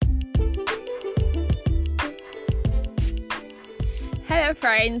Hello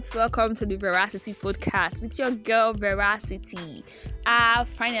friends, welcome to the Veracity podcast with your girl Veracity.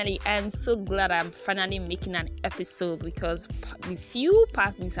 Finally, I'm so glad I'm finally making an episode because the few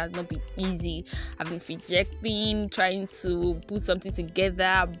past weeks has not been easy. I've been rejecting, trying to put something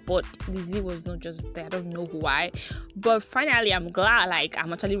together, but the Z was not just there. I don't know why, but finally I'm glad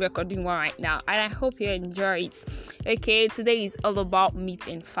I'm actually recording one right now, and I hope you enjoy it. Okay, today is all about myth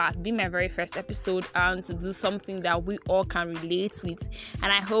and fact. Be my very first episode and to do something that we all can relate with,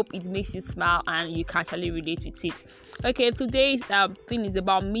 and I hope it makes you smile and you can actually relate with it. Okay, today's thing is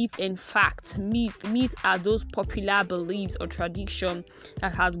about myth and fact. Myth are those popular beliefs or tradition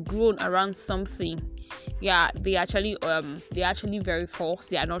that has grown around something. Yeah, they actually very false.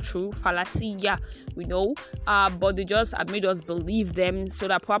 They are not true. Fallacy, yeah, we know. But they just made us believe them so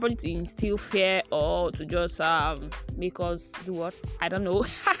that probably to instill fear or to just make us do what? I don't know.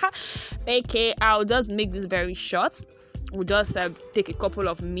 Okay, I'll just make this very short. We'll just take a couple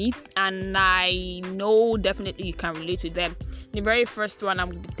of myths, and I know definitely you can relate with them. The very first one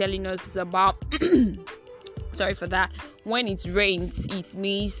I'm telling us is about sorry for that. When it rains, it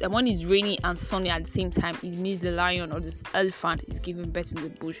means when it's raining and sunny at the same time, it means the lion or this elephant is giving birth in the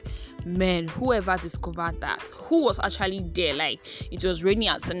bush. Man, whoever discovered that, who was actually there, it was raining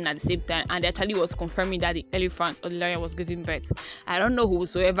and sunny at the same time, and they actually was confirming that the elephant or the lion was giving birth. I don't know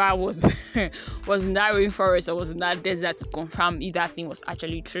whosoever was was in that rainforest or was in that desert to confirm if that thing was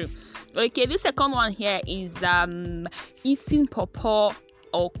actually true. Okay, the second one here is eating pawpaw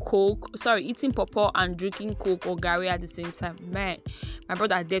and drinking coke or Gary at the same time. Man, my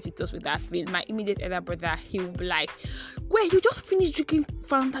brother dealt with us with that thing. My immediate elder brother, he will be like, wait, you just finished drinking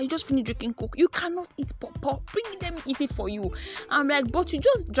Fanta, you just finished drinking coke, you cannot eat pawpaw, bring them eat it for you. I'm like, but you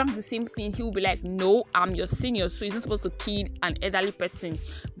just drank the same thing. He will be like, no, I'm your senior, so he's not supposed to kill an elderly person,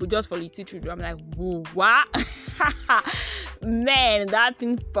 but just for little children. I'm like, whoa, what? Man, that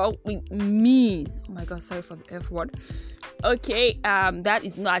thing fucked with me. Oh my god, sorry for the F word. Okay, that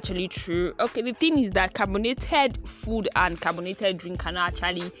is not actually true. Okay, the thing is that carbonated food and carbonated drink cannot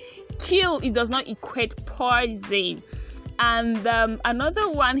actually kill. It does not equate poison. And another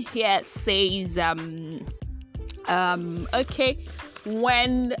one here says okay,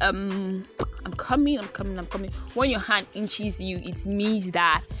 when I'm coming. When your hand inches you, it means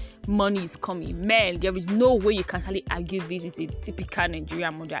that money is coming. Man, there is no way you can actually argue this with a typical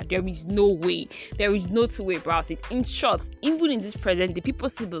Nigerian mother. There is no way. There is no two way about it. In short, even in this present day, people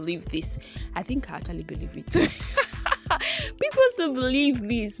still believe this. I think I actually believe it too. People still believe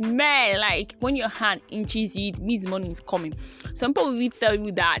this, man. When your hand inches you, it means money is coming. Some people will tell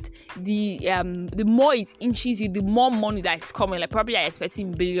you that the more it inches you, the more money that is coming. Probably are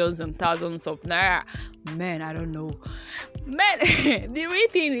expecting billions and thousands of naira. Man, I don't know. Man, the real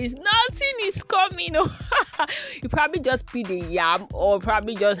thing is nothing is coming. You probably just peed the yam, or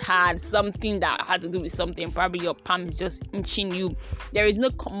probably just had something that has to do with something. Probably your palm is just inching you. There is no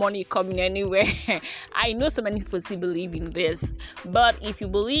money coming anywhere. I know so many people still believe in this, but if you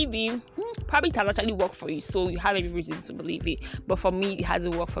believe in, probably it has actually worked for you, so you have every reason to believe it. But for me, it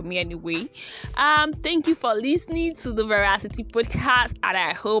hasn't worked for me anyway. Thank you for listening to the Veracity podcast, and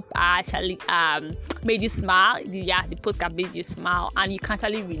I hope I actually made you smile. The podcast made you smile, and you can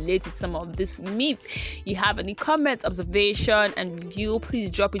actually relate with some of this myth. You have any comments, observation, and review,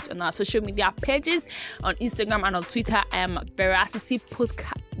 please drop it on our social media pages on Instagram and on Twitter. I am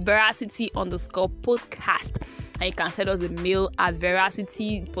Veracity_podcast, and you can send us a mail at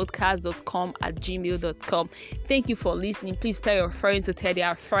veracitypodcast.com@gmail.com. Thank you for listening. Please tell your friends to tell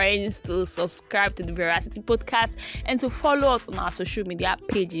their friends to subscribe to the Veracity podcast and to follow us on our social media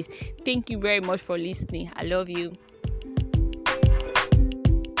pages. Thank you very much for listening. I love you.